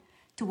valued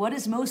to what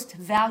is most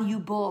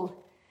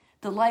valuable,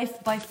 the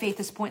life by faith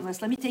is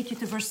pointless. Let me take you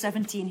to verse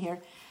 17 here.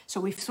 So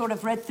we've sort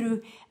of read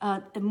through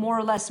more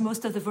or less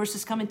most of the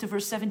verses. Come into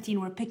verse 17.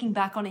 We're picking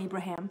back on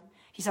Abraham.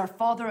 He's our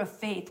father of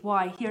faith.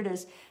 Why? Here it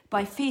is.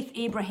 By faith,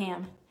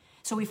 Abraham.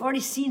 So we've already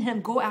seen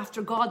him go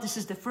after God. This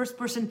is the first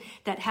person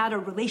that had a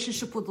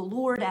relationship with the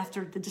Lord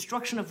after the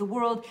destruction of the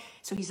world.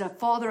 So he's a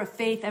father of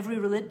faith.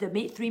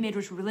 The 3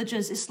 major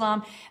religions,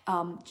 Islam,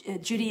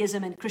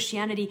 Judaism, and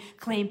Christianity,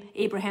 claim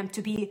Abraham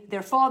to be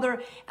their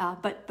father.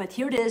 But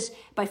here it is,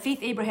 by faith,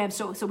 Abraham.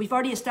 So we've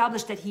already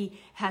established that he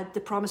had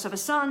the promise of a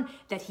son,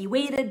 that he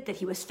waited, that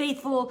he was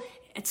faithful,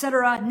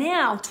 etc.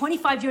 Now,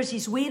 25 years,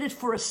 he's waited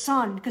for a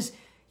son because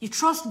you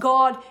trust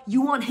God,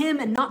 you want him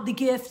and not the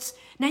gifts.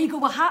 Now you go,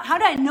 well, how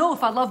do I know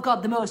if I love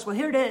God the most? Well,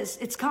 here it is.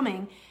 It's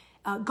coming.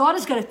 God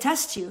is going to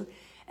test you.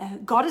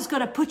 God is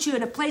going to put you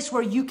in a place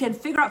where you can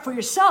figure out for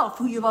yourself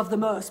who you love the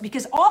most.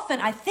 Because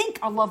often I think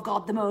I love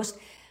God the most.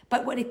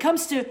 But when it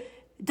comes to,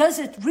 does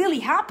it really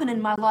happen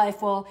in my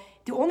life? Well,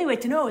 the only way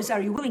to know is,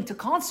 are you willing to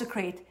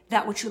consecrate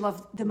that which you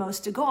love the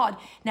most to God?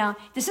 Now,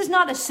 this is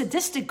not a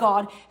sadistic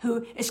God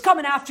who is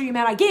coming after you,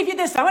 man. I gave you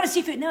this. I want to see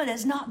if you... No,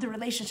 that's not the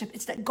relationship.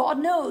 It's that God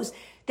knows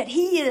that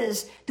he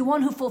is the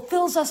one who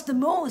fulfills us the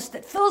most,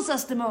 that fills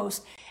us the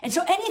most. And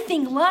so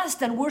anything less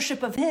than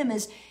worship of him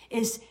is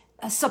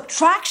a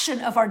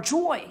subtraction of our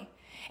joy.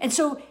 And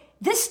so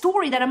this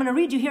story that I'm going to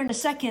read you here in a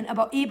second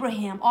about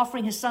Abraham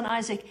offering his son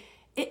Isaac,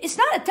 it's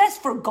not a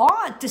test for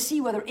God to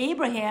see whether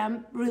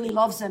Abraham really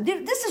loves him.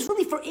 This is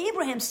really for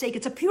Abraham's sake.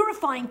 It's a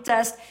purifying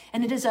test,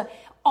 and it is an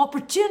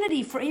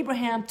opportunity for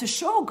Abraham to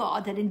show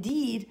God that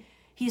indeed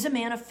he's a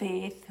man of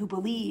faith who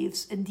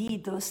believes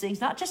indeed those things.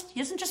 He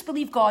doesn't just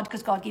believe God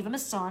because God gave him a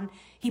son.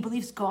 He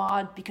believes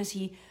God because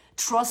he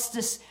trusts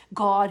this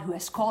God who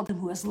has called him,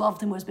 who has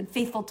loved him, who has been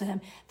faithful to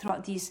him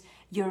throughout these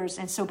years.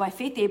 And so by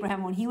faith,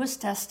 Abraham, when he was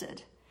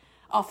tested,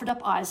 offered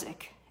up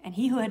Isaac. And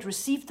he who had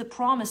received the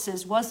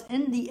promises was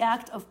in the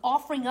act of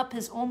offering up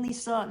his only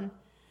son,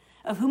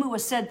 of whom it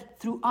was said,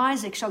 through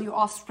Isaac shall your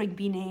offspring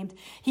be named.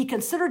 He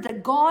considered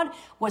that God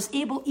was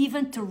able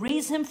even to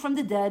raise him from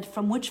the dead,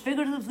 from which,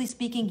 figuratively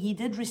speaking, he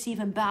did receive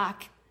him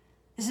back.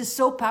 This is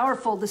so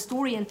powerful. The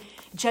story in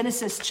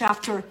Genesis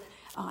chapter,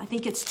 I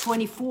think it's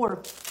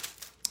 24.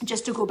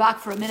 Just to go back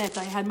for a minute,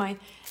 I had my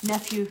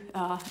nephew,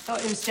 it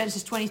was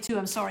Genesis 22,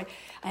 I'm sorry.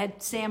 I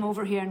had Sam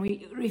over here and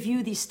we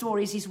review these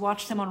stories. He's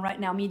watched them on Right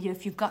Now Media.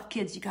 If you've got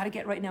kids, you got to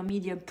get Right Now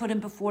Media. Put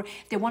him before.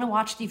 If they want to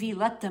watch TV,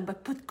 let them.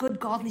 But put good,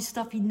 godly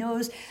stuff. He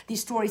knows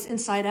these stories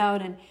inside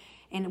out.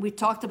 And we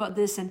talked about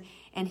this and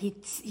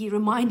he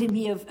reminded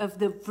me of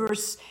the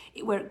verse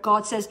where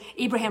God says,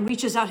 Abraham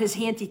reaches out his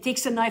hand, he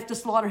takes a knife to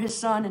slaughter his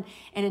son.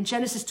 And in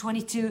Genesis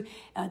 22,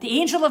 the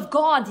angel of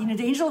God,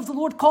 the angel of the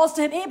Lord calls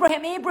to him,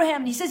 Abraham,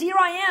 Abraham. And he says, here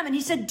I am. And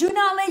he said, do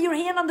not lay your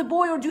hand on the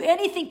boy or do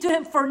anything to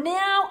him. For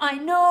now I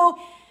know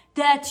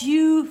that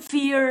you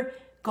fear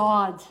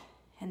God.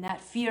 And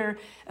that fear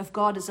of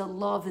God is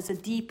a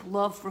deep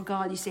love for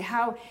God. You say,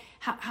 how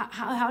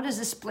does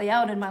this play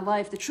out in my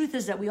life? The truth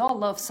is that we all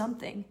love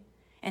something.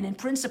 And in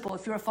principle,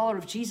 if you're a follower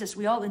of Jesus,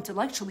 we all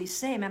intellectually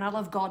say, man, I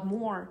love God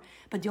more.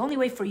 But the only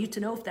way for you to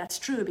know if that's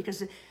true,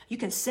 because you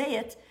can say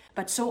it,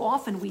 but so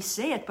often we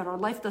say it, but our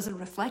life doesn't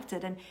reflect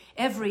it. And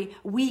every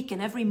week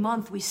and every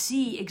month we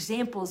see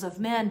examples of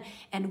men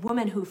and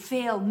women who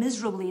fail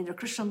miserably in their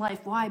Christian life.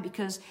 Why?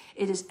 Because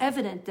it is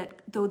evident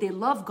that though they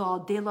love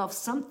God, they love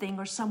something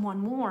or someone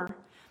more.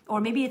 Or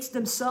maybe it's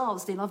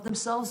themselves. They love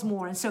themselves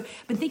more. And so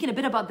I've been thinking a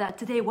bit about that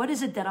today. What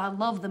is it that I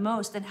love the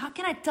most? And how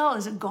can I tell?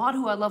 Is it God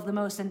who I love the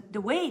most? And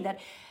the way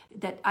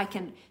that I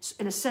can,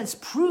 in a sense,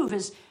 prove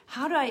is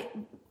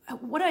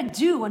what do I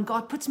do when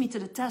God puts me to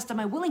the test? Am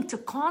I willing to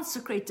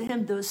consecrate to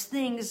him those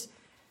things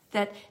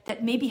that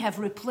maybe have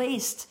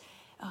replaced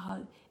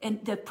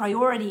and the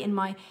priority in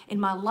my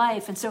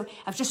life? And so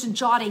I've just been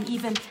jotting,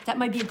 even that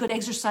might be a good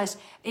exercise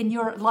in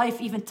your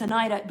life, even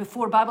tonight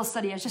before Bible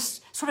study. I was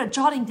just sort of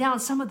jotting down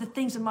some of the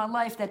things in my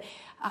life that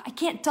I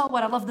can't tell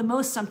what I love the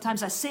most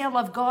sometimes. I say I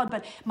love God,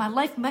 but my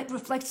life might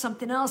reflect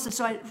something else. And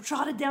so I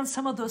jotted down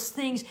some of those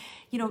things.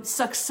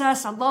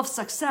 Success. I love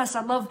success.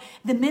 I love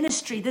the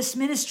ministry, this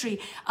ministry.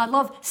 I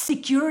love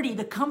security,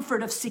 the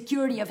comfort of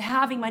security, of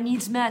having my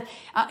needs met.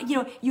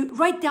 You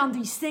write down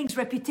these things,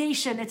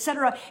 reputation,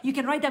 etc. You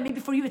can write down,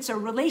 maybe for you it's a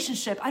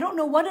relationship. I don't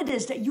know what it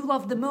is that you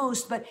love the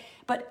most, but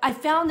I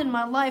found in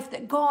my life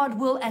that God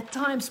will at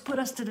times put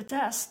us to the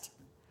test.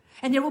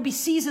 And there will be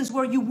seasons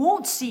where you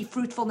won't see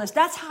fruitfulness.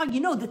 That's how you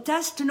know. The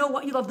test to know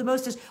what you love the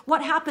most is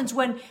what happens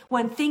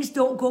when things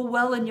don't go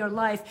well in your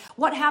life.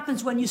 What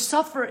happens when you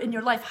suffer in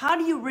your life? How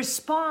do you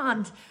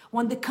respond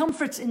when the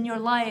comforts in your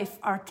life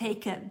are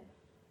taken?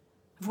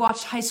 I've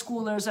watched high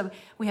schoolers.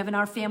 We have in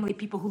our family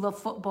people who love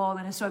football.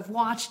 And so I've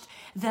watched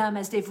them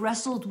as they've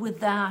wrestled with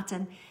that.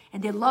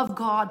 And they love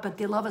God, but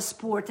they love a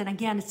sport. And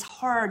again, it's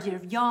hard.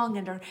 You're young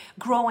and they're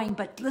growing.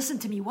 But listen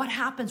to me. What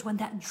happens when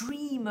that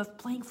dream of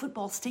playing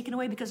football is taken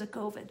away because of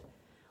COVID?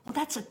 Well,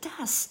 that's a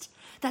test.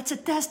 That's a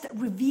test that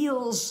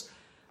reveals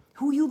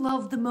who you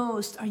love the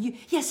most.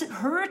 Yes, it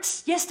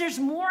hurts. Yes, there's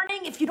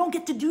mourning if you don't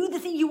get to do the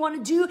thing you want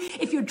to do.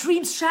 If your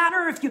dreams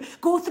shatter, if you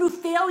go through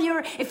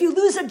failure, if you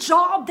lose a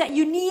job that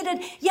you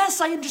needed. Yes,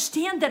 I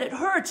understand that it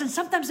hurts. And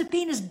sometimes the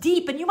pain is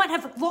deep and you might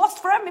have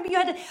lost forever. Maybe you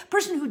had a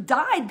person who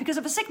died because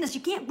of a sickness.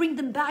 You can't bring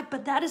them back,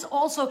 but that is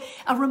also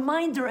a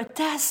reminder, a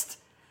test.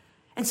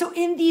 And so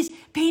in these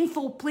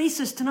painful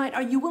places tonight,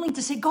 are you willing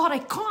to say, God, I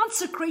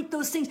consecrate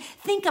those things.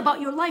 Think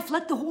about your life.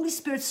 Let the Holy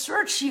Spirit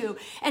search you.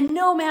 And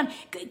know, man,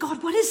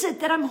 God, what is it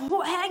that I'm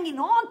hanging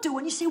on to?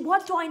 And you say,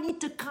 what do I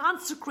need to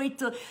consecrate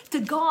to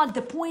God?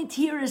 The point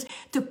here is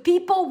to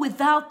people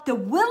without the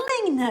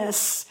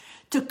willingness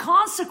to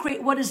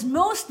consecrate what is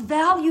most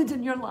valued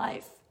in your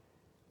life.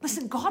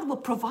 Listen, God will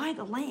provide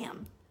a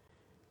lamb.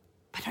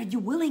 But are you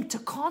willing to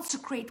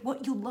consecrate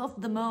what you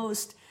love the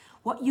most,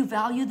 what you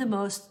value the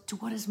most, to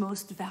what is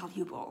most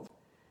valuable?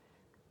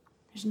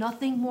 There's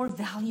nothing more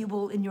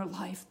valuable in your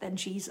life than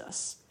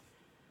Jesus.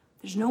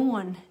 There's no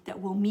one that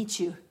will meet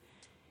you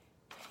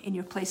in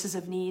your places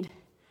of need.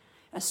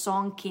 A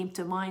song came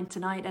to mind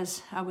tonight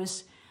as I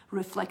was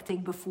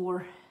reflecting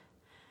before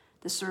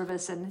the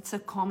service, and it's a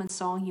common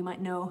song you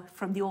might know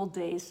from the old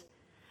days.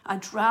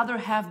 I'd rather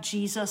have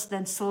Jesus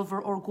than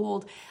silver or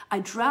gold.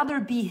 I'd rather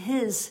be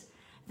his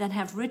than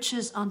have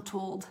riches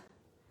untold.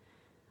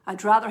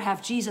 I'd rather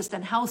have Jesus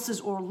than houses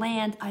or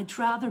land. I'd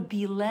rather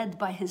be led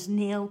by his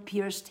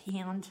nail-pierced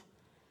hand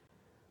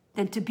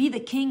than to be the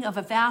king of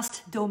a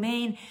vast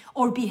domain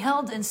or be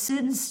held in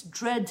sin's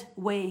dread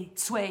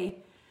sway.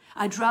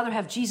 I'd rather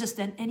have Jesus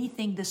than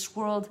anything this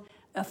world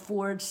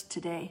affords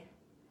today.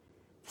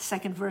 The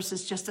second verse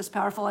is just as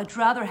powerful. I'd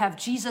rather have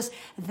Jesus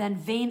than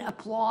vain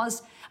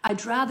applause.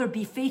 I'd rather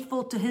be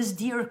faithful to his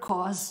dear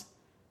cause.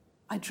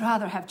 I'd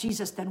rather have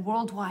Jesus than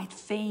worldwide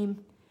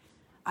fame.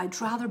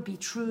 I'd rather be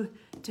true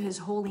to his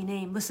holy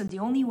name. Listen, the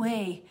only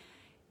way,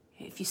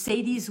 if you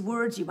say these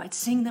words, you might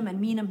sing them and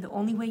mean them, the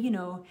only way you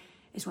know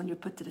is when you're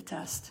put to the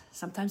test.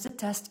 Sometimes the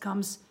test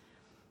comes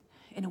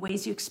in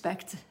ways you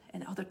expect,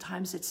 and other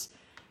times it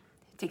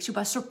takes you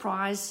by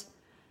surprise.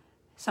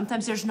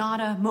 Sometimes there's not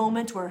a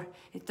moment where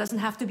it doesn't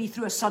have to be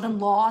through a sudden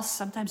loss.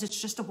 Sometimes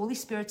it's just the Holy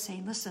Spirit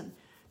saying, listen,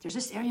 there's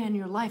this area in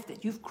your life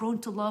that you've grown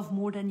to love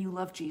more than you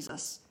love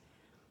Jesus.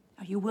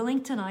 Are you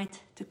willing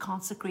tonight to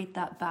consecrate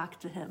that back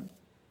to him?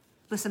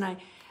 Listen, I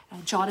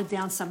jotted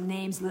down some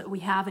names that we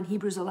have in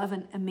Hebrews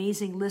 11,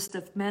 amazing list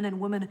of men and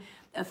women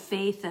of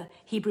faith.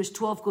 Hebrews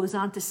 12 goes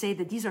on to say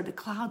that these are the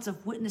clouds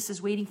of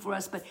witnesses waiting for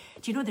us. But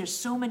do you know there's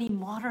so many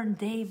modern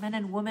day men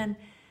and women?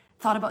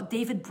 Thought about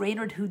David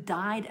Brainerd, who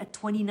died at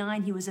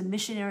 29. He was a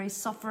missionary,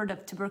 suffered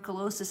of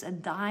tuberculosis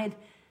and died.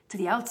 To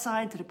the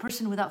outside, to the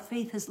person without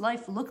faith, his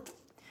life looked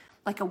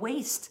like a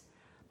waste.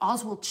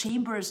 Oswald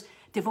Chambers,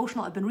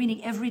 devotional I've been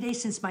reading every day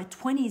since my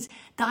 20s,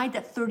 died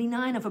at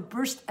 39 of a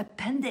burst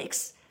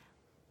appendix.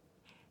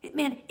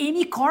 Man,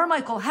 Amy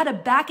Carmichael had a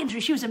back injury.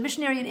 She was a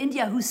missionary in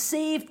India who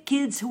saved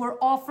kids who were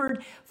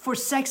offered for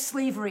sex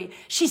slavery.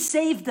 She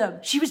saved them.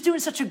 She was doing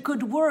such a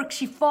good work.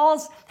 She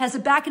falls, has a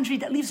back injury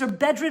that leaves her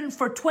bedridden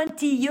for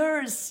 20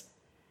 years.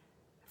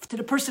 To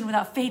the person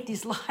without faith,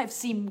 these lives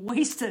seem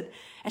wasted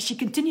as she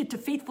continued to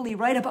faithfully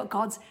write about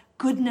God's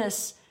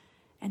goodness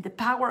and the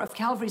power of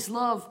Calvary's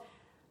love.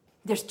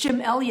 There's Jim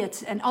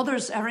Elliot and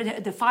others,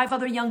 the 5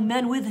 other young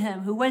men with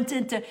him who went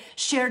in to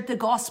share the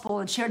gospel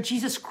and shared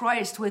Jesus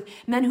Christ with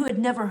men who had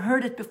never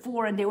heard it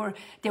before, and they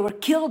were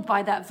killed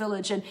by that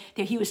village. And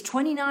he was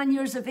 29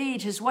 years of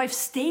age. His wife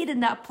stayed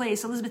in that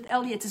place. Elizabeth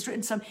Elliot has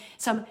written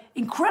some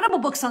incredible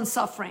books on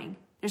suffering.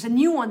 There's a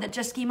new one that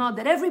just came out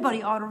that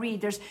everybody ought to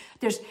read. There's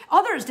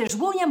others. There's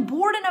William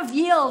Borden of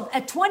Yale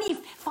at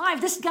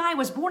 25. This guy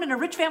was born in a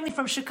rich family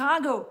from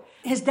Chicago.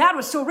 His dad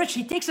was so rich,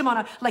 he takes him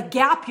on a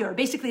gap year.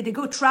 Basically, they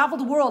go travel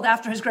the world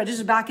after his graduation. This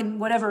is back in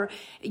whatever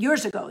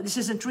years ago. This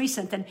isn't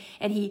recent.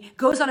 And he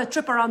goes on a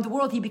trip around the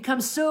world. He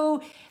becomes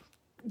so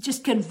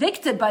just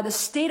convicted by the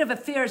state of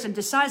affairs and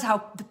decides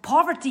how the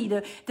poverty,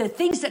 the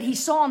things that he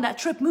saw on that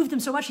trip moved him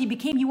so much.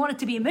 He wanted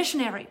to be a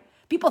missionary.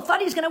 People thought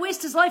he was going to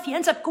waste his life. He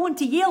ends up going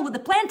to Yale with the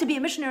plan to be a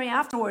missionary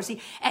afterwards.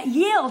 At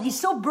Yale, he's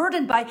so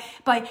burdened by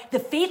the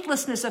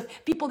faithlessness of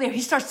people there.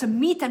 He starts to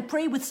meet and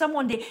pray with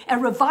someone. A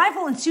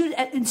revival ensued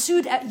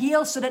at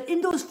Yale, so that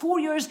in those 4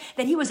 years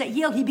that he was at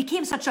Yale, he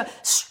became such a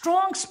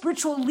strong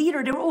spiritual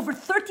leader. There were over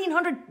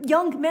 1,300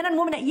 young men and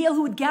women at Yale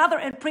who would gather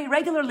and pray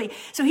regularly.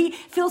 So he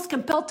feels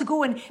compelled to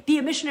go and be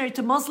a missionary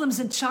to Muslims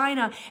in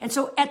China. And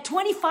so at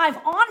 25,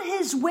 on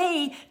his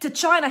way to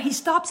China, he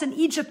stops in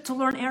Egypt to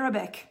learn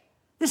Arabic.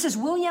 This is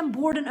William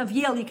Borden of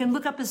Yale. You can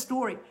look up his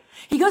story.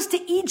 He goes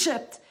to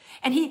Egypt,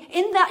 and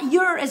in that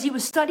year, as he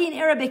was studying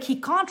Arabic, he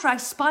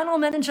contracts spinal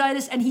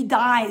meningitis and he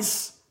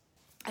dies.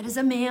 That is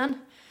a man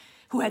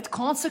who had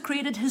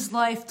consecrated his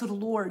life to the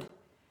Lord.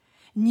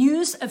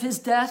 News of his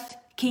death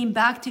came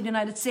back to the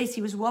United States.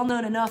 He was well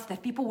known enough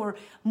that people were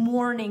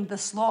mourning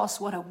this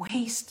loss. What a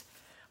waste.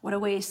 What a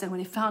waste. And when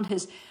they found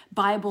his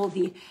Bible,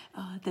 the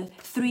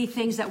 3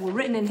 things that were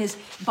written in his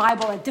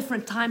Bible at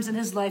different times in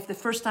his life. The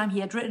first time he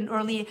had written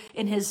early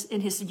in his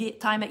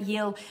time at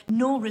Yale,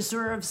 no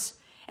reserves.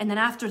 And then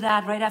after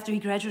that, right after he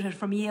graduated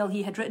from Yale,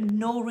 he had written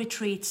no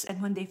retreats.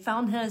 And when they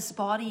found his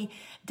body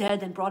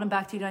dead and brought him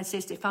back to the United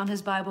States, they found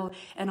his Bible.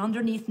 And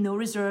underneath no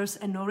reserves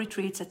and no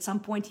retreats, at some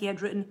point he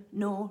had written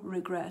no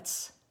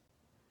regrets.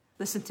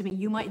 Listen to me.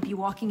 You might be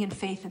walking in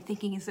faith and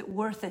thinking, is it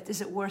worth it? Is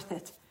it worth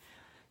it?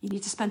 You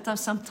need to spend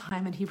some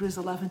time in Hebrews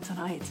 11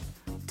 tonight.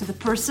 To the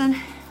person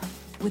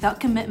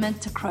without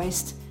commitment to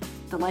Christ,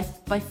 the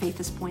life by faith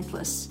is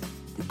pointless.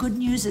 The good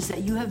news is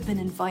that you have been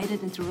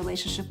invited into a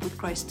relationship with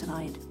Christ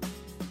tonight.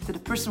 To the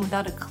person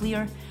without a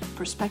clear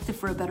perspective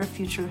for a better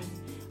future,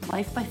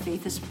 life by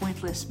faith is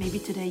pointless. Maybe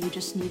today you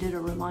just needed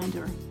a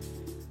reminder.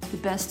 The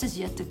best is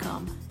yet to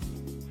come.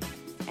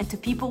 And to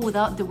people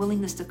without the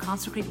willingness to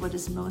consecrate what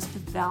is most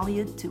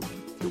valued to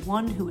the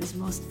one who is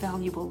most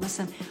valuable,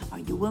 listen, are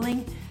you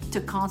willing to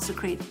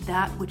consecrate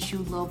that which you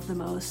love the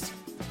most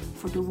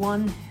for the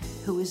one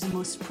who is the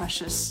most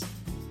precious?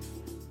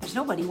 There's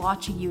nobody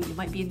watching you. You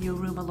might be in your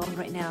room alone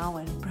right now,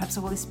 and perhaps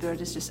the Holy Spirit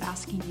is just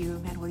asking you,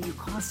 man, will you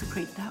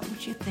consecrate that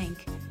which you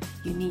think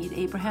you need?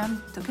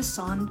 Abraham took his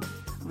son,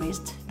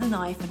 raised the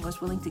knife, and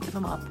was willing to give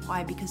him up.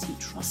 Why? Because he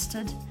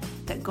trusted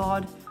that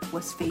God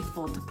was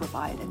faithful to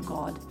provide, and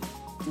God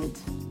did.